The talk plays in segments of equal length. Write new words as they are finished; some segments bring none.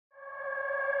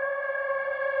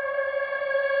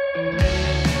Hi,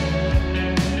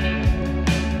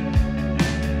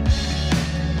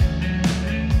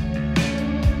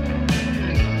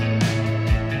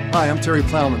 I'm Terry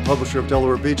Plowman, publisher of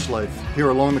Delaware Beach Life, here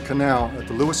along the canal at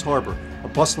the Lewis Harbor, a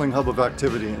bustling hub of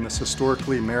activity in this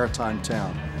historically maritime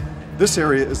town. This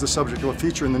area is the subject of a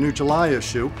feature in the new July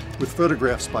issue with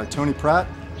photographs by Tony Pratt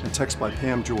and text by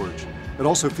Pam George. It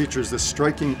also features this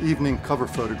striking evening cover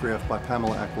photograph by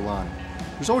Pamela Aquilani.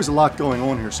 There's always a lot going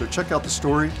on here, so check out the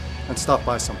story and stop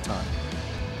by sometime.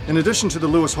 In addition to the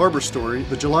Lewis Harbor story,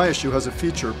 the July issue has a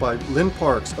feature by Lynn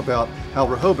Parks about how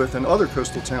Rehoboth and other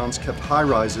coastal towns kept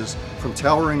high-rises from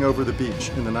towering over the beach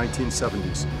in the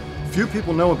 1970s. Few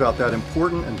people know about that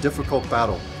important and difficult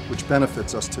battle, which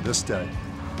benefits us to this day.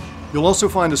 You'll also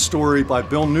find a story by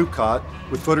Bill Newcott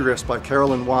with photographs by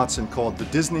Carolyn Watson called The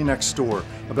Disney Next Door,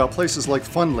 about places like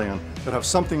Funland that have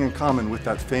something in common with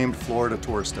that famed Florida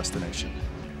tourist destination.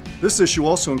 This issue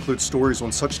also includes stories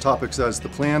on such topics as the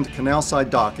planned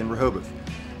canal-side dock in Rehoboth,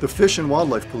 the Fish and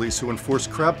Wildlife Police who enforce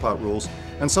crab pot rules,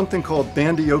 and something called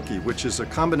bandioke, which is a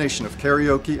combination of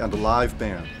karaoke and a live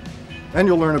band. And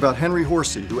you'll learn about Henry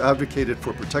Horsey, who advocated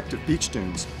for protective beach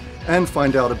dunes, and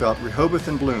find out about Rehoboth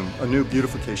in Bloom, a new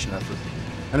beautification effort.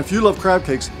 And if you love crab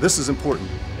cakes, this is important.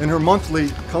 In her monthly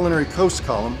Culinary Coast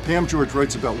column, Pam George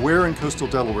writes about where in coastal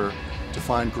Delaware to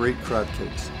find great crab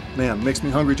cakes. Man, makes me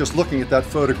hungry just looking at that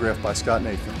photograph by Scott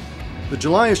Nathan. The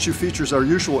July issue features our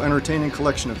usual entertaining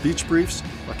collection of beach briefs,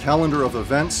 a calendar of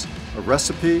events, a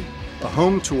recipe, a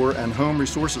home tour and home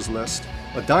resources list,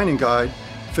 a dining guide,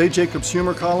 Faye Jacobs'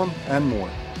 humor column, and more.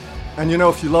 And you know,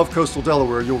 if you love coastal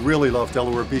Delaware, you'll really love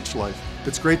Delaware Beach Life.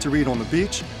 It's great to read on the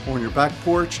beach, or on your back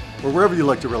porch, or wherever you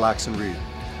like to relax and read.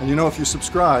 And you know, if you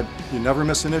subscribe, you never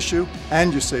miss an issue,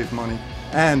 and you save money,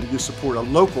 and you support a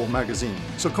local magazine.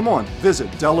 So come on, visit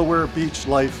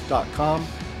DelawareBeachLife.com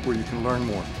where you can learn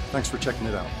more. Thanks for checking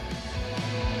it out.